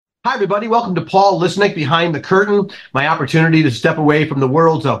Hi, everybody. Welcome to Paul Lisnick Behind the Curtain, my opportunity to step away from the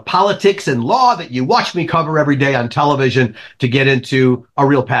worlds of politics and law that you watch me cover every day on television to get into a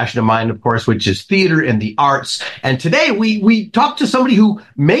real passion of mine, of course, which is theater and the arts. And today we talked to somebody who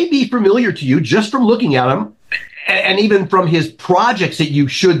may be familiar to you just from looking at him and even from his projects that you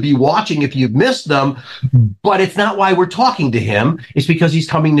should be watching if you've missed them. But it's not why we're talking to him. It's because he's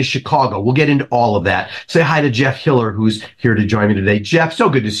coming to Chicago. We'll get into all of that. Say hi to Jeff Hiller, who's here to join me today. Jeff, so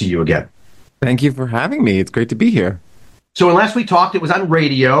good to see you again. Thank you for having me. It's great to be here. So when last we talked, it was on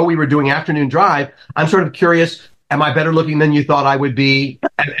radio. We were doing Afternoon Drive. I'm sort of curious, am I better looking than you thought I would be?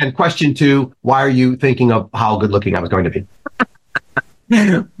 And question two, why are you thinking of how good looking I was going to be?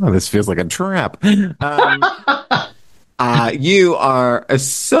 Oh, this feels like a trap. You are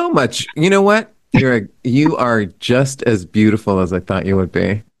so much. You know what? You are just as beautiful as I thought you would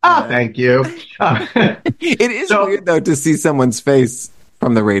be. Oh, thank you. It is weird though to see someone's face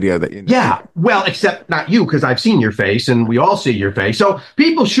from the radio that you know. Yeah, well, except not you, because I've seen your face, and we all see your face. So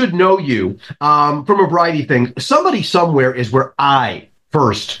people should know you from a variety of things. Somebody Somewhere is where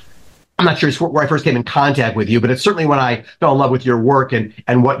I'm not sure it's where I first came in contact with you, but it's certainly when I fell in love with your work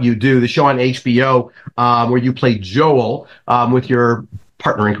and what you do. The show on HBO where you play Joel with your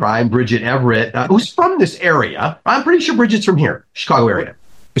partner in crime, Bridget Everett, who's from this area. I'm pretty sure Bridget's from here, Chicago area.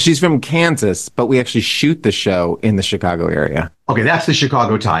 She's from Kansas, but we actually shoot the show in the Chicago area. Okay, that's the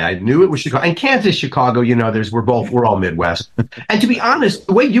Chicago tie. I knew it was Chicago. And Kansas, Chicago, we're all Midwest. And to be honest,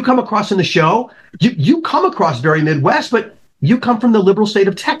 the way you come across in the show, you come across very Midwest, but you come from the liberal state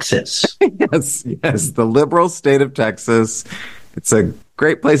of Texas. Yes, the liberal state of Texas. It's a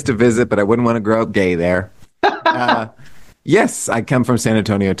great place to visit, but I wouldn't want to grow up gay there. Yes, I come from San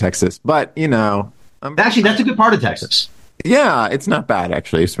Antonio, Texas, but, Actually, that's a good part of Texas. Yeah, it's not bad,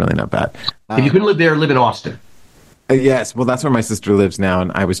 actually. It's really not bad. If you couldn't live there, live in Austin. Yes, well, that's where my sister lives now,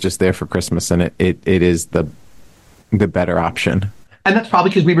 and I was just there for Christmas, and it is the better option. And that's probably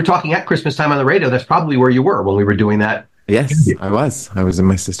because we were talking at Christmas time on the radio. That's probably where you were when we were doing that. Yes, I was in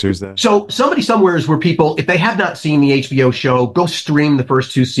my sister's. So Somebody Somewhere is where people, if they have not seen the HBO show, go stream the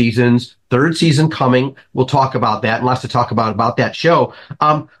first two seasons. Third season coming. We'll talk about that and lots to talk about that show.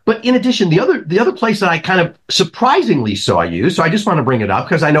 But in addition, the other place that I kind of surprisingly saw you, so I just want to bring it up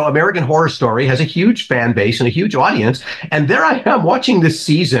because I know American Horror Story has a huge fan base and a huge audience. And there I am watching this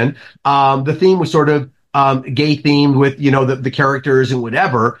season. The theme was sort of gay themed with, the characters and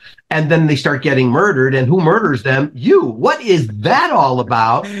whatever. And then they start getting murdered. And who murders them? You. What is that all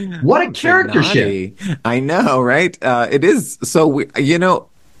about? What a character shift. I know, right? It is. So,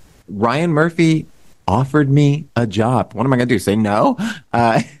 Ryan Murphy offered me a job. What am I going to do? Say no?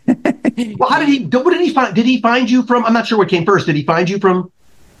 Well, what did he find? Did he find you from, I'm not sure what came first. Did he find you from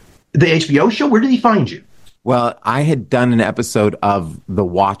the HBO show? Where did he find you? Well, I had done an episode of The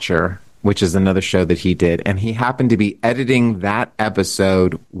Watcher, which is another show that he did. And he happened to be editing that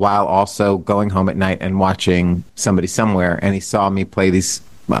episode while also going home at night and watching Somebody Somewhere. And he saw me play these,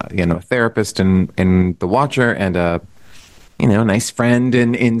 a therapist in The Watcher and a nice friend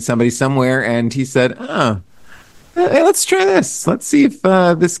in Somebody Somewhere. And he said, hey, let's try this. Let's see if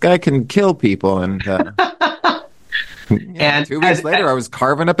this guy can kill people. And and 2 weeks later, I was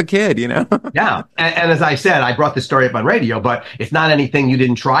carving up a kid, Yeah. And as I said, I brought this story up on radio, but it's not anything you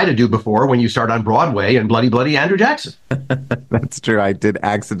didn't try to do before when you started on Broadway and Bloody Bloody Andrew Jackson. That's true. I did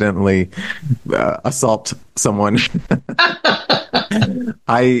accidentally assault someone.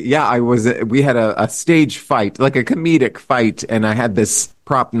 We had a stage fight, like a comedic fight, and I had this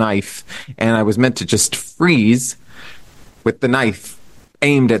prop knife, and I was meant to just freeze with the knife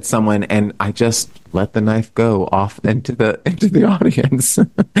aimed at someone, and I just let the knife go off into the audience.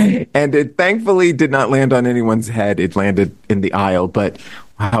 And it thankfully did not land on anyone's head. It landed in the aisle, but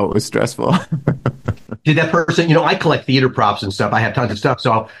wow, it was stressful. Did that person, I collect theater props and stuff. I have tons of stuff.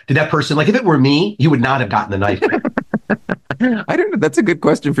 So did that person, like if it were me, you would not have gotten the knife. I don't know. That's a good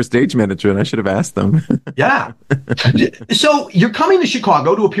question for stage manager, and I should have asked them. Yeah. So you're coming to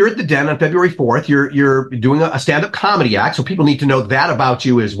Chicago to appear at the Den on February 4th. You're doing a stand-up comedy act, so people need to know that about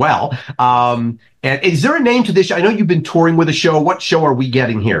you as well. And is there a name to this show? I know you've been touring with a show. What show are we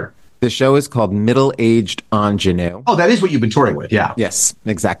getting here? The show is called Middle-Aged Ingenue. Oh, that is what you've been touring with, yeah. Yes,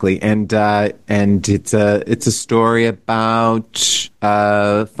 exactly. And it's a story about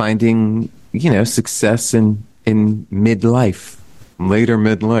finding, success in midlife. Later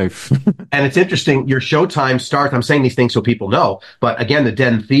midlife. And it's interesting, your showtime starts, I'm saying these things so people know, but again, the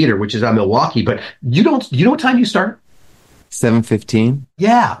Den Theater, which is on Milwaukee, but you know what time you start? 7:15.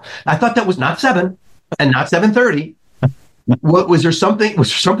 Yeah. I thought that was not 7 and not 7:30. What was there something? Was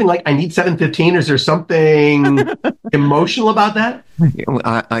there something like I need 7:15? Is there something emotional about that?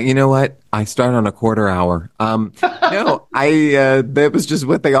 You know what? I start on a quarter hour. No, that was just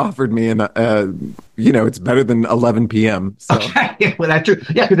what they offered me, and it's better than 11 p.m. So Okay, well that's true.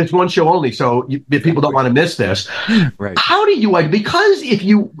 Yeah, because it's one show only, so people don't want to miss this. right. How do you? Because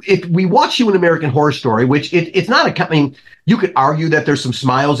if we watch you in American Horror Story, which it's not a. I mean, you could argue that there's some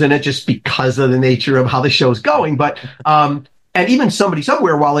smiles in it just because of the nature of how the show's going, but and even Somebody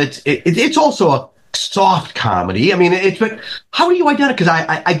Somewhere, while it's also a soft comedy. I mean, but how do you identify? Because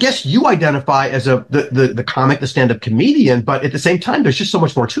I guess you identify as the comic, the stand up comedian, but at the same time, there's just so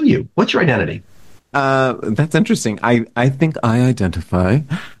much more to you. What's your identity? That's interesting. I think I identify.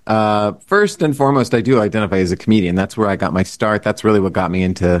 First and foremost, I do identify as a comedian. That's where I got my start. That's really what got me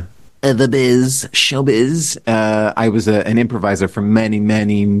into the biz, showbiz. I was an improviser for many,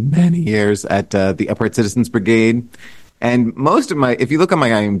 many, many years at the Upright Citizens Brigade. And most of if you look on my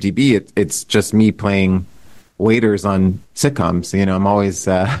IMDb, it's just me playing waiters on sitcoms. I'm always,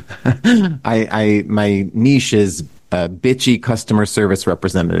 my niche is bitchy customer service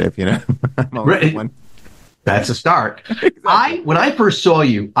representative, I'm always one. That's a start. Exactly. When I first saw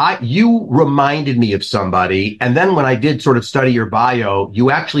you, you reminded me of somebody. And then when I did sort of study your bio,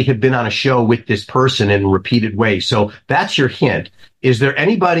 you actually had been on a show with this person in repeated ways. So that's your hint. Is there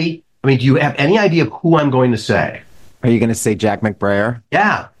anybody, do you have any idea of who I'm going to say? Are you going to say Jack McBrayer?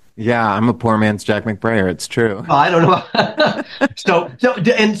 Yeah. Yeah, I'm a poor man's Jack McBrayer. It's true. Well, I don't know.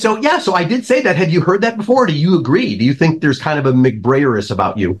 So I did say that. Had you heard that before? Do you agree? Do you think there's kind of a McBrayeris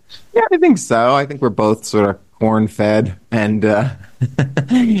about you? Yeah, I think so. I think we're both sort of corn-fed. And, but,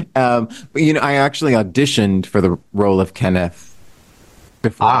 I actually auditioned for the role of Kenneth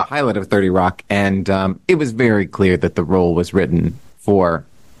before the pilot of 30 Rock. And it was very clear that the role was written for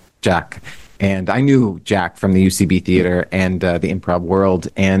Jack. And I knew Jack from the UCB theater and the improv world,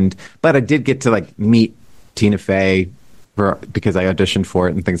 but I did get to meet Tina Fey because I auditioned for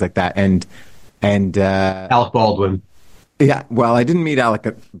it and things like that. And Alec Baldwin. Yeah, well, I didn't meet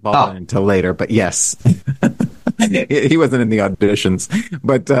Alec Baldwin until later, but yes, he wasn't in the auditions.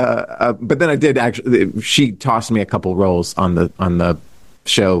 But then I did actually. She tossed me a couple roles on the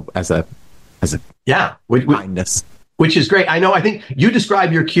show as a kindness. Which is great. I know. I think you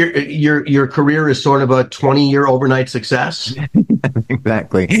describe your career as sort of a 20-year overnight success.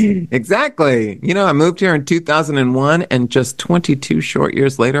 Exactly. I moved here in 2001, and just 22 short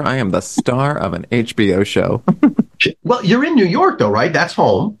years later, I am the star of an HBO show. Well, you're in New York, though, right? That's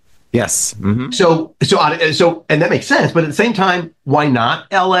home. Yes. Mm-hmm. So, and that makes sense. But at the same time, why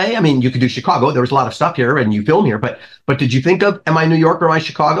not LA? You could do Chicago. There's a lot of stuff here, and you film here. But did you think of, am I New York or am I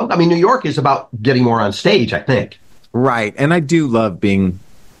Chicago? New York is about getting more on stage, I think. Right, and I do love being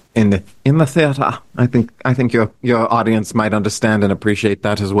in the theater. I think your audience might understand and appreciate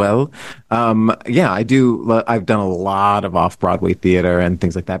that as well. Yeah, I do. I've done a lot of off-Broadway theater and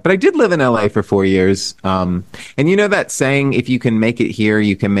things like that. But I did live in LA for 4 years. And you know that saying, if you can make it here,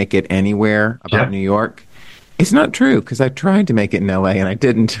 you can make it anywhere about New York? It's not true, because I tried to make it in LA and I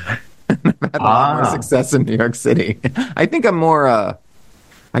didn't. I've had a lot more success in New York City. I think I'm more a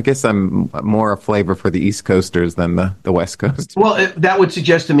flavor for the East Coasters than the West Coast. Well, that would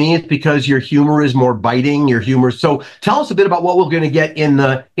suggest to me it's because your humor is more biting. So tell us a bit about what we're going to get in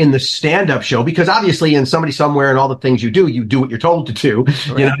the stand-up show, because obviously in Somebody Somewhere and all the things you do what you're told to do.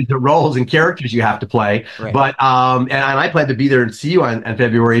 Right. The roles and characters you have to play. Right. But and I plan to be there and see you on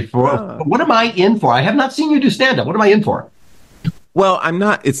February 4th. What am I in for? I have not seen you do stand-up. What am I in for? Well, I'm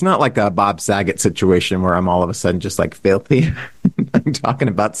not. It's not like a Bob Saget situation where I'm all of a sudden just filthy. I'm talking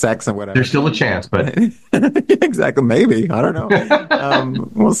about sex and whatever. There's still a chance, but exactly, maybe, I don't know.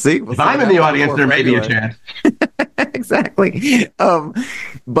 We'll see. If I'm in the audience, there may be a chance. Exactly.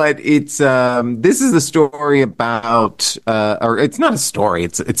 But it's this is a story about, or it's not a story.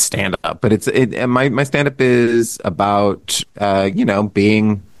 It's stand up, but my stand up is about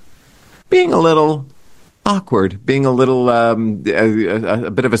being a little awkward, being a little a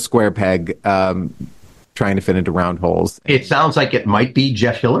bit of a square peg, trying to fit into round holes. It sounds like it might be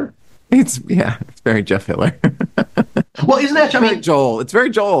Jeff Hiller. It's very Jeff Hiller. Well, isn't that? Joel. It's very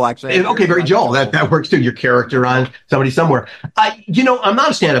Joel, actually. Okay, very Joel. That works too. Your character on Somebody Somewhere. I'm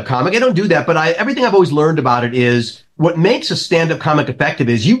not a stand-up comic. I don't do that, but everything I've always learned about it is what makes a stand-up comic effective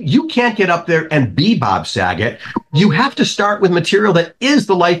is you can't get up there and be Bob Saget. You have to start with material that is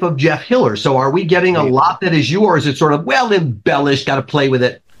the life of Jeff Hiller. So are we getting a lot that is you, or is it sort of embellished? Got to play with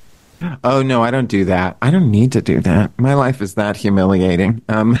it. Oh no, I don't do that. I don't need to do that. My life is that humiliating.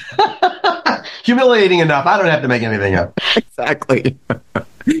 Humiliating enough. I don't have to make anything up. Exactly.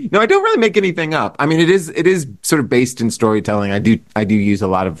 No, I don't really make anything up. I mean, it is sort of based in storytelling. I do use a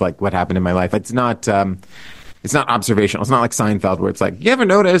lot of like what happened in my life. It's not observational. It's not like Seinfeld where it's like, you ever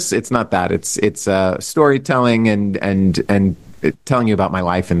notice? It's not that. It's storytelling and telling you about my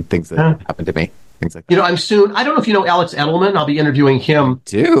life and things that happened to me. Things like that. I don't know if you know Alex Edelman. I'll be interviewing him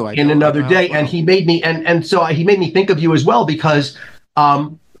in another day. And he made me, so he made me think of you as well because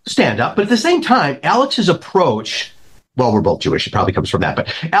stand up. But at the same time, Alex's approach, well, we're both Jewish. It probably comes from that.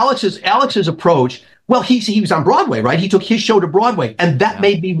 But Alex's approach, well, he was on Broadway, right? He took his show to Broadway. And that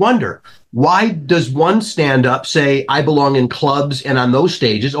made me wonder, why does one stand up say, I belong in clubs and on those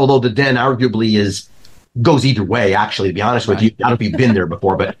stages, although the Den arguably goes either way, actually, to be honest with you. I don't know if you've been there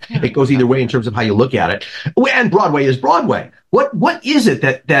before, but it goes either way in terms of how you look at it. And Broadway is Broadway. What is it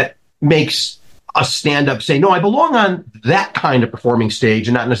that makes a stand-up say, no, I belong on that kind of performing stage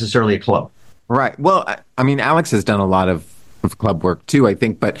and not necessarily a club? Right. Well, I mean, Alex has done a lot of club work too, I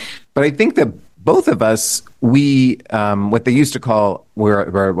think, but I think that both of us, we what they used to call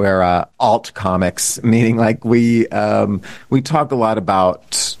we're alt comics, meaning like we talk a lot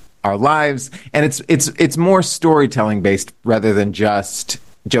about our lives, and it's more storytelling based rather than just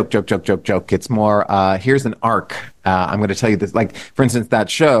joke. It's more here's an arc. I'm going to tell you this. Like, for instance, that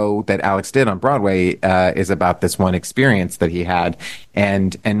show that Alex did on Broadway is about this one experience that he had,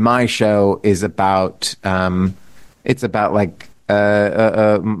 and my show is about it's about like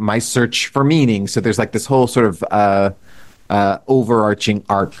my search for meaning. So there's like this whole sort of overarching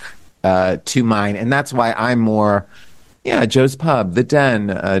arc to mine, and that's why I'm more Joe's Pub, The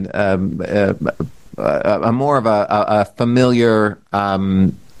Den, a more of a familiar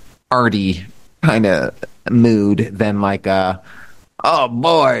arty kind of mood than like oh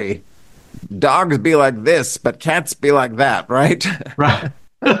boy, dogs be like this but cats be like that, right? Right.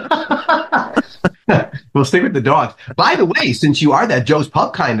 We'll stick with the dogs. By the way, since you are that Joe's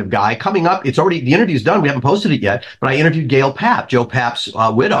Pub kind of guy, coming up, the interview's done. We haven't posted it yet, but I interviewed Gail Papp, Joe Papp's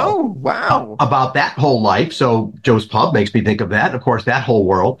widow. Oh, wow. About that whole life. So Joe's Pub makes me think of that. And of course, that whole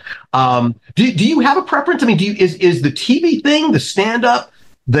world. Do you have a preference? I mean, is the TV thing, the stand-up,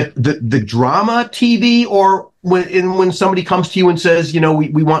 the drama TV, or when somebody comes to you and says,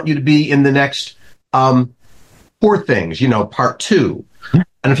 we want you to be in the next Poor Things, part 2. I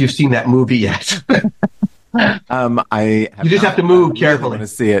don't know if you've seen that movie yet. You just have to move carefully to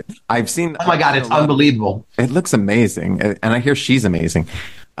see it. I've seen. Oh my God, it's unbelievable. It looks amazing, and I hear she's amazing.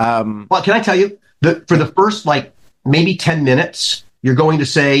 Well, can I tell you for the first maybe 10 minutes, you're going to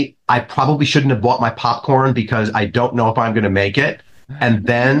say, I probably shouldn't have bought my popcorn because I don't know if I'm going to make it. And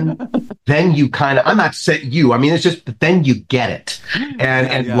then you kind of, I'm not saying you, I mean, it's just, then you get it.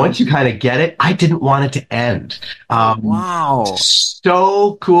 And once you kind of get it, I didn't want it to end. Wow.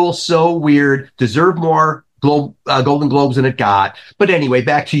 So cool, so weird, deserve more Golden Globes than it got. But anyway,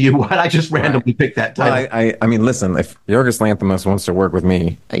 back to you. I just randomly picked that title. Well, I mean, listen, if Yorgos Lanthimos wants to work with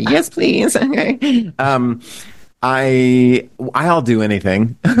me, yes, please. Okay. I'll do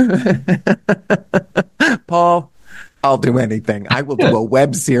anything. Paul, I'll do anything. I will do a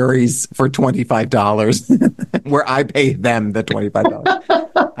web series for $25 where I pay them the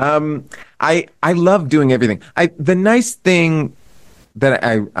 $25. I love doing everything. The nice thing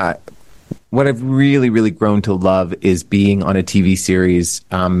that what I've really, really grown to love is being on a TV series.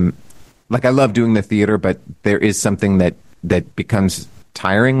 Like, I love doing the theater, but there is something that becomes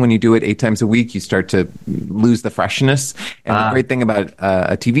tiring when you do it 8 times a week. You start to lose the freshness. And the great thing about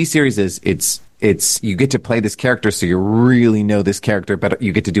a TV series is it's you get to play this character, so you really know this character, but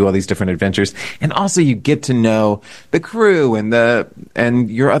you get to do all these different adventures, and also you get to know the crew and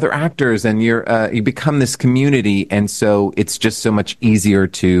your other actors, and you become this community, and so it's just so much easier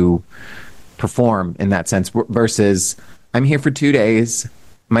to perform in that sense. Versus, I'm here for 2 days.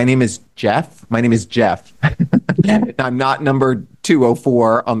 My name is Jeff. I'm not number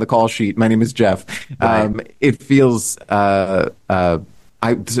 204 on the call sheet. My name is Jeff. Right. It feels so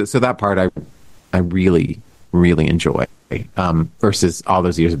that part I really, really enjoy, versus all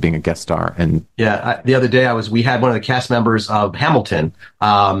those years of being a guest star. And the other day we had one of the cast members of Hamilton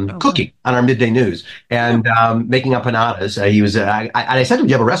cooking on our midday news and making empanadas. He was, I said to him,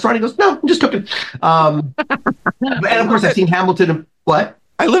 "Do you have a restaurant?" He goes, "No, I'm just cooking." And of course, I've seen Hamilton. What?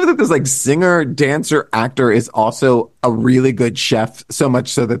 I love that this singer, dancer, actor is also a really good chef, so much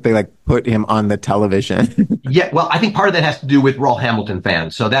so that they put him on the television. Yeah, well, I think part of that has to do with we're all Hamilton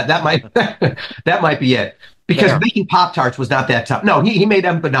fans, so that might that might be it. Because making Pop-Tarts was not that tough. No, he made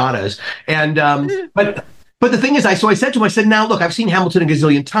empanadas, and but the thing is, I said to him, I said, "Now look, I've seen Hamilton a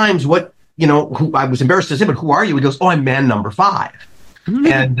gazillion times. What who I was embarrassed to say, but who are you?" He goes, "Oh, I'm man number 5,"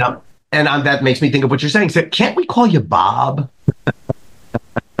 and that makes me think of what you're saying. So, can't we call you Bob?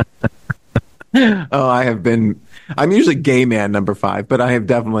 Oh, I have been. I'm usually gay man number 5, but I have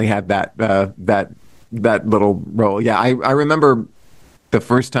definitely had that little role. Yeah, I remember the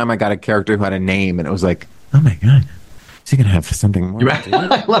first time I got a character who had a name, and it was like, oh my god, is he gonna have something more?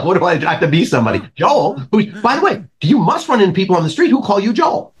 What do I have to be? Somebody, Joel? Who, by the way, you must run into people on the street who call you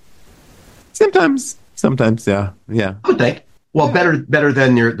Joel. Sometimes, yeah, yeah. I would think. Well, better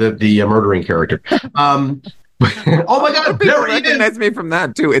than the murdering character. Oh my God, people recognize me from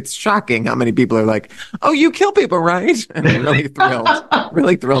that too. It's shocking how many people are like, "Oh, you kill people, right?" And I'm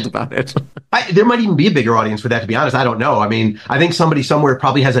really thrilled about it. There might even be a bigger audience for that. To be honest, I don't know. I mean, I think somebody somewhere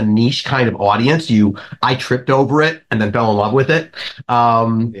probably has a niche kind of audience. I tripped over it and then fell in love with it.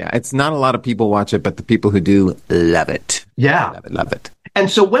 Yeah, it's not a lot of people watch it, but the people who do love it. Yeah, love it. And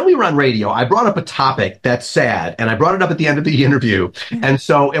so when we were on radio, I brought up a topic that's sad, and I brought it up at the end of the interview. And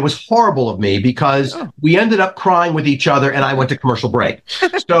so it was horrible of me because we ended up crying with each other, and I went to commercial break.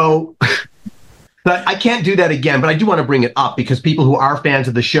 So but I can't do that again, but I do want to bring it up because people who are fans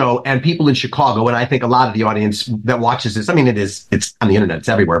of the show and people in Chicago, and I think a lot of the audience that watches this, I mean, it's on the internet, it's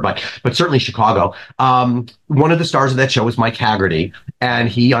everywhere, but certainly Chicago. One of the stars of that show was Mike Haggerty, and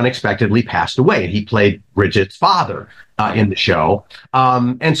he unexpectedly passed away. He played Bridget's father in the show.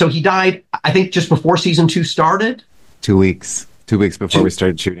 And so he died, I think, just before season 2 started. 2 weeks. 2 weeks before we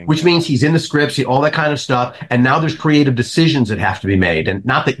started shooting. Which means he's in the scripts, all that kind of stuff. And now there's creative decisions that have to be made. And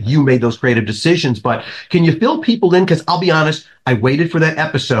not that you made those creative decisions, but can you fill people in? Because I'll be honest, I waited for that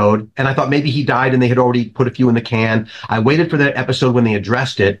episode and I thought maybe he died and they had already put a few in the can. I waited for that episode when they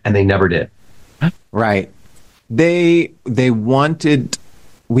addressed it and they never did. Right. They wanted,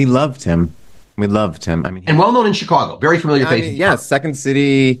 we loved him. We loved him. I mean, and well known in Chicago, very familiar face. Yeah, Second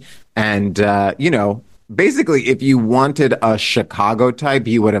City. And, basically, if you wanted a Chicago type,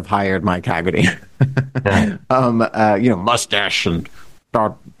 you would have hired Mike Haggerty. Mustache and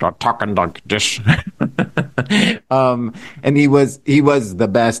start talking like this. And he was the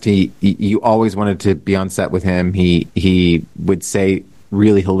best. You always wanted to be on set with him. He would say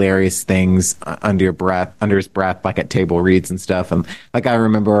really hilarious things under his breath, like at table reads and stuff. And like I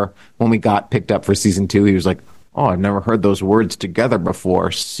remember when we got picked up for season 2, he was like, "Oh, I've never heard those words together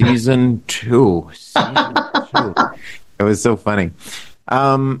before. Season 2. It was so funny.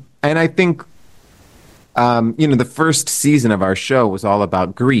 And I think, the first season of our show was all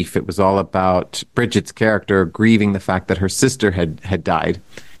about grief. It was all about Bridget's character grieving the fact that her sister had died.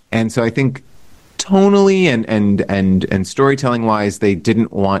 And so I think tonally and storytelling wise, they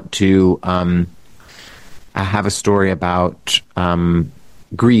didn't want to have a story about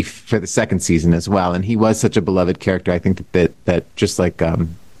grief for the second season as well. And he was such a beloved character. I think that just like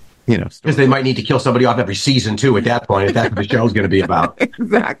because they might need to kill somebody off every season too at that point, if that's what the show's going to be about.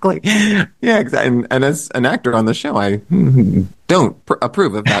 Exactly. Yeah, exactly. And as an actor on the show, I don't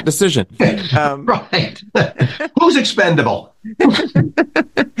approve of that decision. Right. Who's expendable?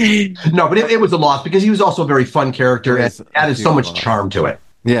 No, but it was a loss because he was also a very fun character and added so much charm to it.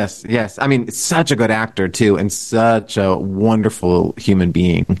 Yes. I mean, such a good actor too, and such a wonderful human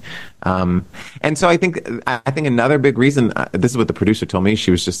being. And so I think another big reason, this is what the producer told me.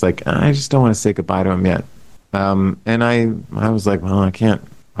 She was just like, I just don't want to say goodbye to him yet. And I was like, well, I can't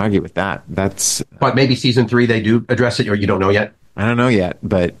argue with that. But maybe season 3 they do address it, or you don't know yet. I don't know yet,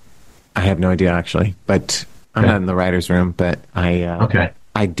 but I have no idea actually. But I'm not in the writer's room. But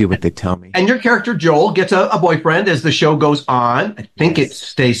I do what they tell me. And your character, Joel, gets a boyfriend as the show goes on. I think it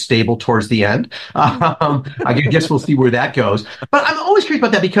stays stable towards the end. I guess we'll see where that goes. But I'm always curious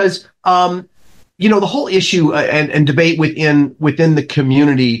about that because, the whole issue and debate within the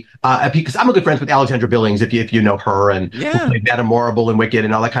community, because I'm a good friends with Alexandra Billings, if you know her, and who played Madame Morrible and Wicked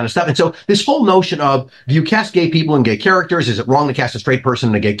and all that kind of stuff. And so this whole notion of, do you cast gay people in gay characters? Is it wrong to cast a straight person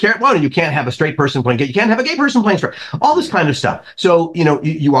in a gay character? Well, you can't have a straight person playing gay. You can't have a gay person playing straight. All this kind of stuff. So,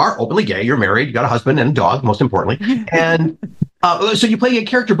 you are openly gay. You're married. You got a husband and a dog, most importantly. And so you play a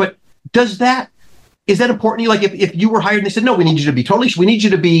character, but is that important to you? Like if you were hired and they said, no, we need you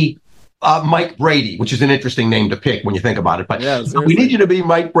to be Mike Brady, which is an interesting name to pick when you think about it. But we need you to be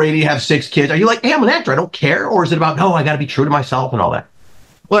Mike Brady, have 6 kids. Are you like, hey, I'm an actor, I don't care? Or is it about, no, I got to be true to myself and all that?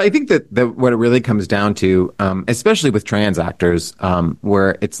 Well, I think that what it really comes down to, especially with trans actors,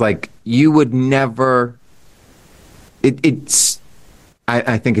 where it's like you would never.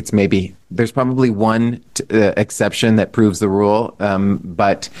 I think it's maybe there's probably one exception that proves the rule,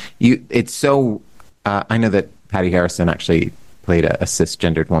 but it's so. I know that Patty Harrison actually played a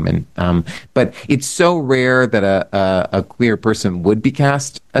cisgendered woman, but it's so rare that a queer person would be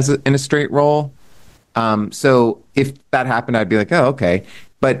cast in a straight role. So if that happened, I'd be like, oh, okay.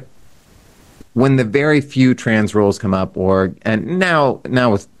 But when the very few trans roles come up, and now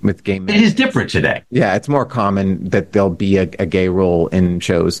with gay men, it is different today. Yeah, it's more common that there'll be a gay role in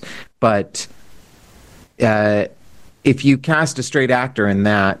shows, but if you cast a straight actor in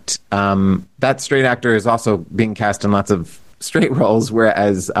that, that straight actor is also being cast in lots of straight roles,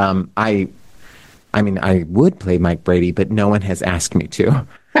 whereas I mean, I would play Mike Brady, but no one has asked me to.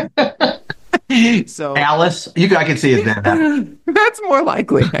 So Alice, I can see it then. That's more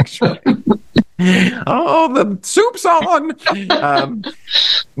likely, actually. Oh, the soup's on.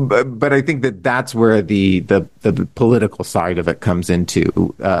 But I think that's where the political side of it comes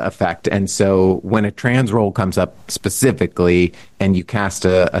into effect. And so when a trans role comes up specifically, and you cast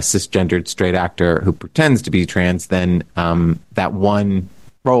a cisgendered straight actor who pretends to be trans, then that one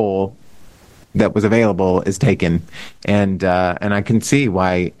role that was available is taken, and I can see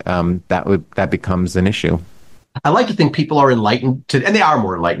why that becomes an issue. I like to think people are enlightened and they are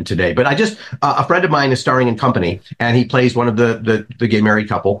more enlightened today. But a friend of mine is starring in Company, and he plays one of the gay married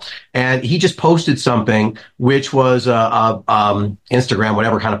couple, and he just posted something which was Instagram,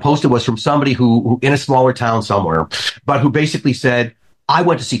 whatever kind of post it was, from somebody who in a smaller town somewhere, but who basically said, I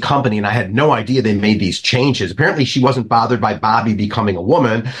went to see Company and I had no idea they made these changes. Apparently she wasn't bothered by Bobby becoming a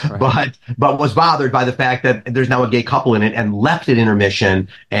woman, right, but was bothered by the fact that there's now a gay couple in it, and left at intermission.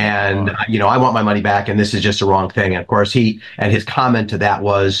 And, I want my money back, and this is just a wrong thing. And of course his comment to that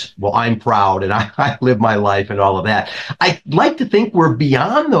was, well, I'm proud and I live my life and all of that. I'd like to think we're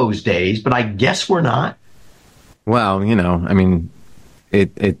beyond those days, but I guess we're not. Well, I mean,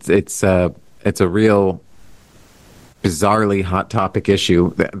 it's a real bizarrely hot topic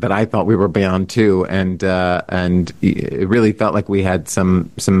issue that I thought we were beyond too, and it really felt like we had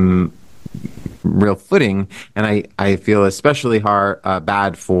some real footing, and I feel especially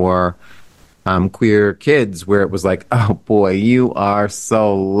bad for queer kids, where it was like, oh boy, you are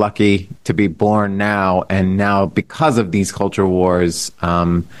so lucky to be born now, and now because of these culture wars,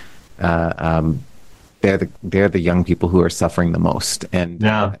 they're the young people who are suffering the most, and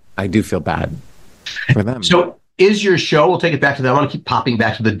I do feel bad for them. So is your show, we'll take it back to that. I want to keep popping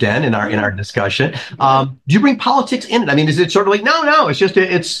back to the den in our discussion. Do you bring politics in it? I mean, is it sort of like, no, it's just, I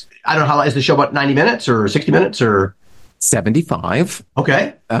don't know, how is the show, about 90 minutes or 60 minutes or? 75.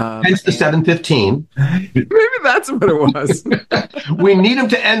 Okay. Hence the 7:15. Maybe that's what it was. We need him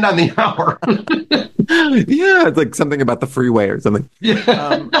to end on the hour. Yeah, it's like something about the freeway or something.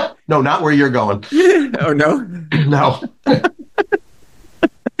 Yeah. No, not where you're going. Oh, no? No.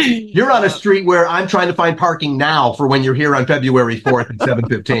 You're on a street where I'm trying to find parking now for when you're here on February 4th at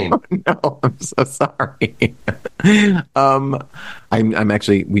 7:15. Oh, no, I'm so sorry. I'm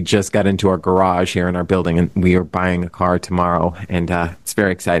actually, we just got into our garage here in our building, and we are buying a car tomorrow, and it's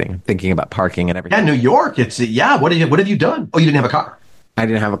very exciting. I'm thinking about parking and everything. Yeah, New York. What have you done? Oh, you didn't have a car? I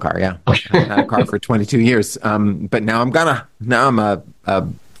didn't have a car. Yeah, I had a car for 22 years. But now I'm a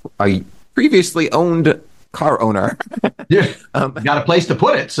previously owned car owner. Yeah, got a place to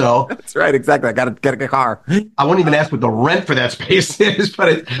put it, so that's right, exactly. I got to get a car. I won't even ask what the rent for that space is, but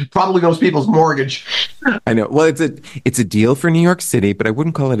it's probably most people's mortgage. I know. Well, it's a deal for New York City, but I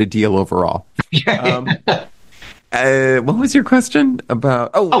wouldn't call it a deal overall. What was your question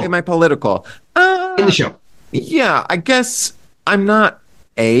about? Oh, am I political? In the show? Yeah, I guess I'm not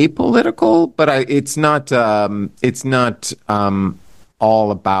apolitical, but it's not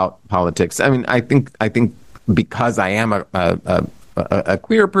all about politics. I mean, I think because I am a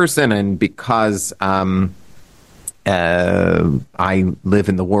queer person, and because I live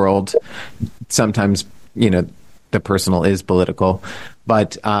in the world, sometimes the personal is political,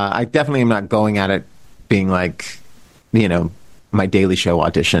 but I definitely am not going at it being like my Daily Show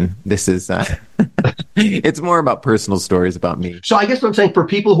audition. This is it's more about personal stories about me. So I guess what I'm saying, for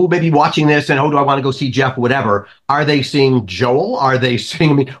people who may be watching this and, do I want to go see Jeff, whatever, are they seeing Joel? Are they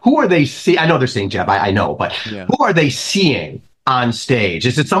seeing who are they seeing? I know they're seeing Jeff, I know, but who are they seeing on stage?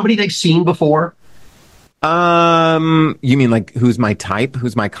 Is it somebody they've seen before? You mean like who's my type?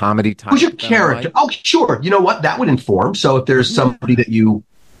 Who's my comedy type? Who's your character? Like? Oh, sure. You know what? That would inform. So if there's somebody that you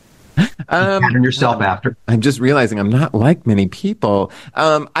pattern yourself after. I'm just realizing I'm not like many people.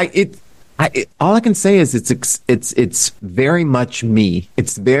 All I can say is it's very much me.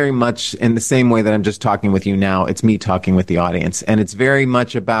 It's very much in the same way that I'm just talking with you now. It's me talking with the audience, and it's very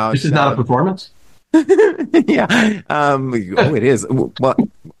much about. This is not a performance. Yeah. It is. Well,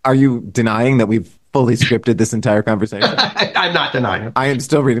 are you denying that we've fully scripted this entire conversation? I'm not denying. I am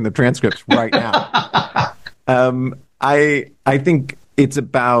still reading the transcripts right now. I think it's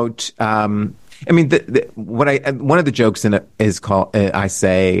about. I mean, one of the jokes in it is called. I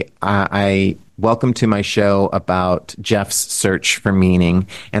say I welcome to my show about Jeff's search for meaning.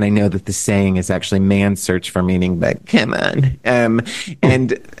 And I know that the saying is actually man's search for meaning, but come on. And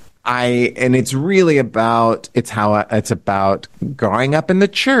it's really about, it's about growing up in the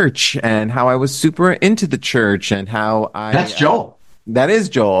church and how I was super into the church and how That's Joel. That is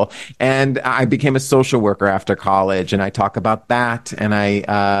Joel. And I became a social worker after college, and I talk about that.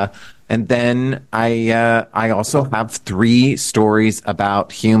 And then I also have 3 stories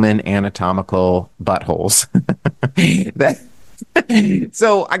about human anatomical buttholes.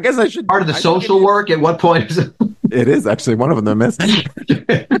 So I guess I should. Part of the social work. At what point is it? It is actually one of them. Is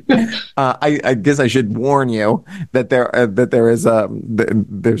I guess I should warn you that there's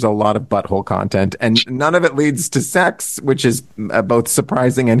a lot of butthole content, and none of it leads to sex, which is both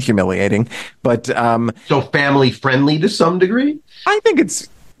surprising and humiliating. But so family friendly to some degree. I think it's.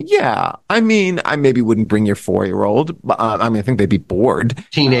 Yeah, I mean, I maybe wouldn't bring your 4-year-old. I mean, I think they'd be bored.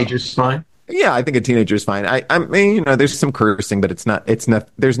 Teenagers fine. Yeah, I think a teenager is fine. I mean, there's some cursing, but it's not.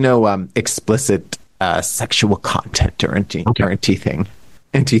 There's no explicit sexual content or anything.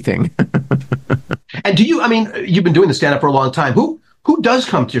 And do you? I mean, you've been doing the stand up for a long time. Who does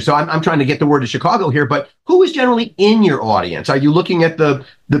come to you? So I'm trying to get the word to Chicago here, but who is generally in your audience? Are you looking at the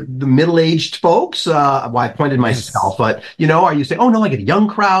middle-aged folks? Well, I pointed myself, but are you saying, oh no, I get a young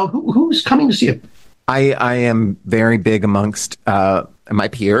crowd? Who's coming to see it? I am very big amongst my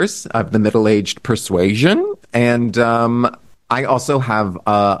peers of the middle-aged persuasion, and I also have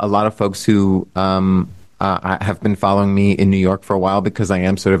a lot of folks who have been following me in New York for a while because I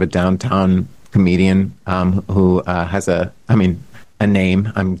am sort of a downtown comedian who has a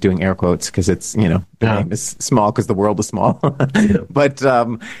name. I'm doing air quotes because it's, the name is small because the world is small. But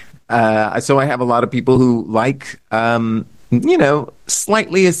so I have a lot of people who like,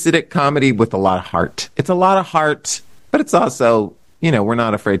 slightly acidic comedy with a lot of heart. It's a lot of heart, but it's also, we're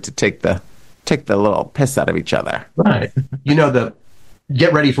not afraid to take the little piss out of each other. Right.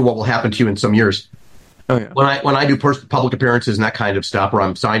 Get ready for what will happen to you in some years. Oh, yeah. When I do public appearances and that kind of stuff, where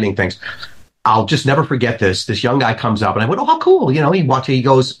I'm signing things, I'll just never forget this. This young guy comes up and I went, oh, how cool. He walks in, he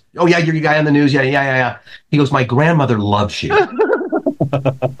goes, oh, yeah, you're the guy on the news. Yeah. He goes, my grandmother loves you.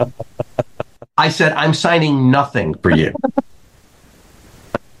 I said, I'm signing nothing for you.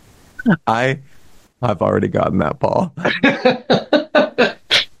 I've already gotten that, Paul.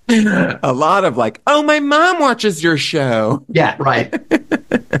 A lot of like, oh, my mom watches your show. Yeah, right.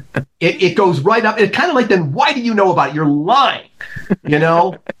 It goes right up. It's kind of like, then why do you know about it? You're lying,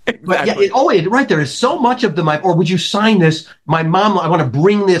 Exactly. But yeah, right there is so much of or would you sign this? My mom, I want to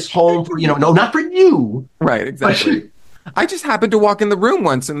bring this home for, no, not for you. Right, exactly. I just happened to walk in the room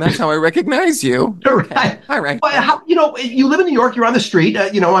once, and that's how I recognize you. Right. All right. But you live in New York. You're on the street.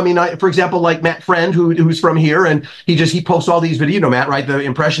 For example, like Matt Friend, who's from here, and he posts all these videos. Matt, right, the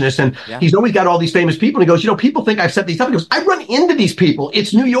impressionist, and he's always got all these famous people. And he goes, people think I've set these up. He goes, I run into these people.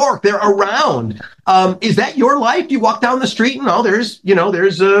 It's New York. They're around. Is that your life? Do you walk down the street and there's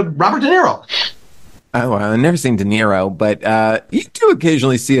Robert De Niro? Oh, well, I've never seen De Niro, but you do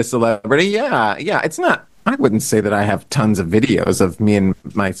occasionally see a celebrity. Yeah. It's not. I wouldn't say that I have tons of videos of me and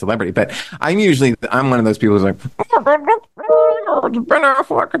my celebrity, but I'm one of those people who's like, it's Ben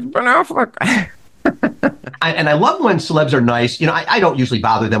Affleck. And I love when celebs are nice. I don't usually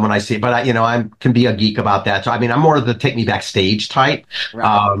bother them when I see it, but I can be a geek about that. So I'm more of the take me backstage type.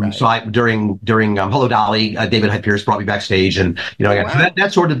 Right. So during Hello Dolly, David Hyde Pierce brought me backstage, and so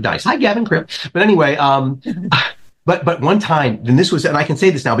that's sort of nice. Hi, Gavin Crip. But anyway, But one time, and I can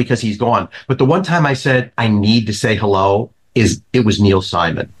say this now because he's gone, but the one time I said, I need to say hello, it was Neil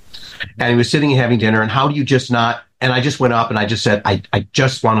Simon. And he was sitting and having dinner, and how do you just not, and I just went up and I just said, I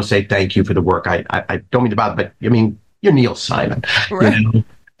just want to say thank you for the work. I don't mean to bother, but you're Neil Simon. Right. And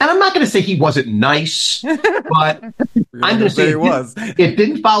I'm not going to say he wasn't nice, but I'm going to say he was. It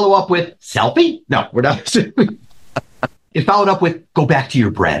didn't follow up with selfie. No, we're not. It followed up with go back to your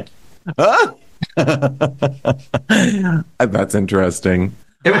bread. Huh? That's interesting.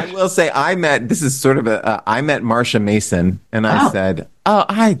 I will say I met Marsha Mason, and I said, oh,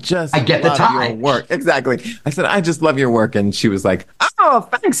 I get love the tie. Your work. Exactly. I said, I just love your work. And she was like, oh,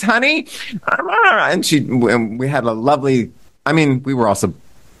 thanks, honey. And we had a lovely, we were also,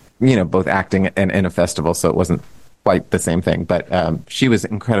 both acting and in a festival, so it wasn't quite the same thing, but she was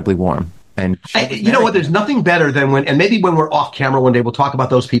incredibly warm. And you know what? There's nothing better than when we're off camera one day, we'll talk about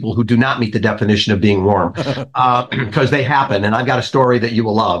those people who do not meet the definition of being warm, because they happen. And I've got a story that you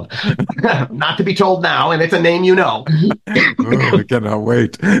will love, not to be told now, and it's a name Oh, I cannot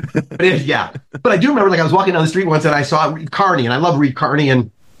wait. But I do remember, I was walking down the street once and I saw Reed Carney, and I love Reed Carney, and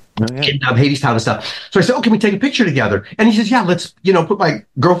Oh, yeah. in Hadestown and stuff. So I said, "Oh, can we take a picture together?" And he says, "Yeah, let's, put my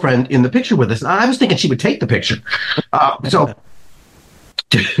girlfriend in the picture with us." And I was thinking she would take the picture. So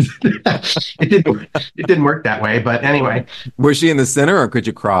it didn't work that way. But anyway, Was she in the center, or could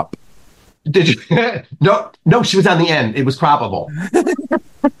you crop? did you? No, she was on the end. It was croppable.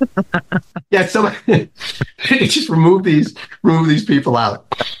 Yeah, so just remove these people out.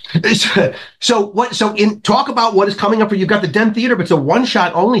 So talk about what is coming up for you. You've got the Den Theater, but it's a one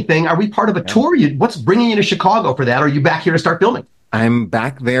shot only thing. Are we part of a tour? What's bringing you to Chicago for that? Or are you back here to start filming? I'm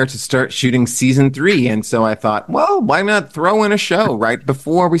back there to start shooting season 3, and so I thought, well, why not throw in a show right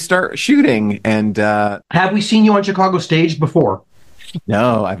before we start shooting? And have we seen you on Chicago stage before?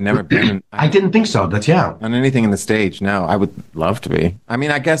 No, I've never been. I didn't think so. That's on anything in the stage. No, I would love to be. I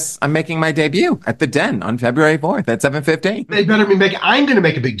mean, I guess I'm making my debut at the Den on February 4th at 7:15. They better be making. I'm going to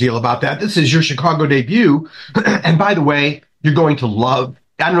make a big deal about that. This is your Chicago debut, and by the way, you're going to love.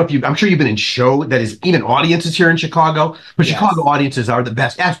 I don't know if I'm sure you've been in show that is even audiences here in Chicago, but yes. Chicago audiences are the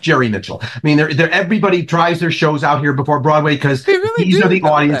best. Ask Jerry Mitchell. I mean, they're everybody tries their shows out here before Broadway because these are the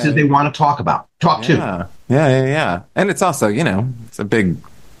audiences they want to talk to. Yeah. And it's also, it's a big,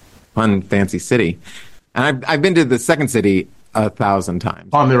 fun, fancy city. And I've been to the Second City 1,000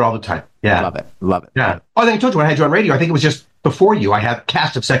 times. Oh, I'm there all the time. Yeah. Love it. Yeah. Oh, I think I told you when I had you on radio. I think it was just before you. I had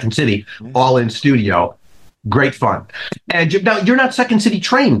cast of Second City all in studio. Great fun. And now you're not Second City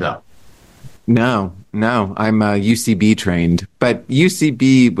trained, though. No. I'm UCB trained. But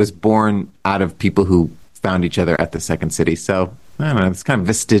UCB was born out of people who found each other at the Second City. So, I don't know. It's kind of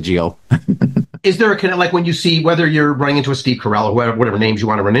vestigial. Is there like when you see, whether you're running into a Steve Carell or whatever names you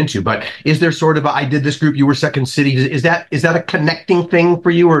want to run into, but is there sort of I did this group, you were Second City. Is that a connecting thing for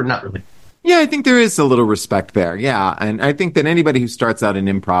you or not really? Yeah, I think there is a little respect there. Yeah, and I think that anybody who starts out in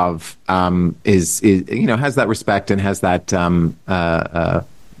improv is has that respect and has that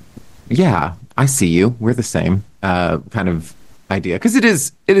yeah, I see you. We're the same kind of idea because it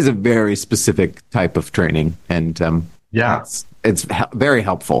is a very specific type of training and it's very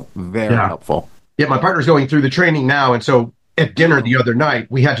helpful. Very helpful. Yeah, my partner's going through the training now, and so at dinner the other night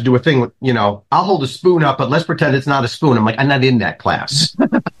we had to do a thing with I'll hold a spoon up, but let's pretend it's not a spoon. I'm like, I'm not in that class.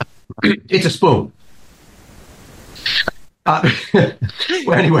 It's a spoon. Well,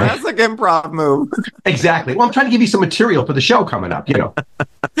 anyway, that's like improv move. Exactly. Well, I'm trying to give you some material for the show coming up. Oh,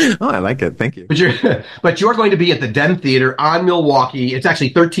 I like it. Thank you. But you're going to be at the Den Theater on Milwaukee. It's actually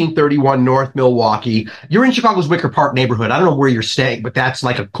 1331 North Milwaukee. You're in Chicago's Wicker Park neighborhood. I don't know where you're staying, but that's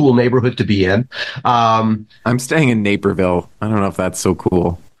like a cool neighborhood to be in. I'm staying in Naperville. I don't know if that's so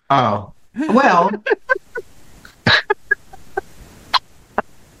cool. Oh, well.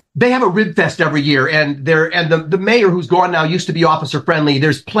 They have a rib fest every year, and the mayor, who's gone now, used to be officer friendly.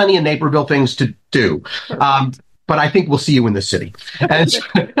 There's plenty of Naperville things to do. But I think we'll see you in the city.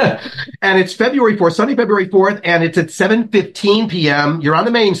 And it's February 4th, Sunday, February 4th, and it's at 7:15 p.m. You're on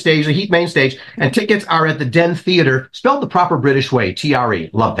the main stage, the Heat main stage, and tickets are at the Den Theater, spelled the proper British way, TRE.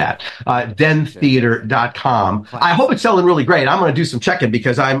 Love that. dentheater.com. I hope it's selling really great. I'm going to do some checking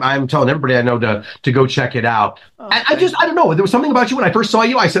because I'm telling everybody I know to go check it out. And I don't know. There was something about you when I first saw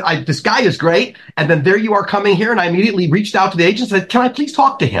you. I said, this guy is great. And then there you are coming here, and I immediately reached out to the agent and said, can I please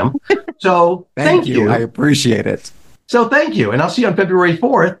talk to him? So thank you. I appreciate it. So thank you. And I'll see you on February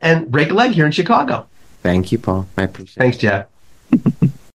 4th and break a leg here in Chicago. Thank you, Paul. I appreciate it. Thanks, Jeff.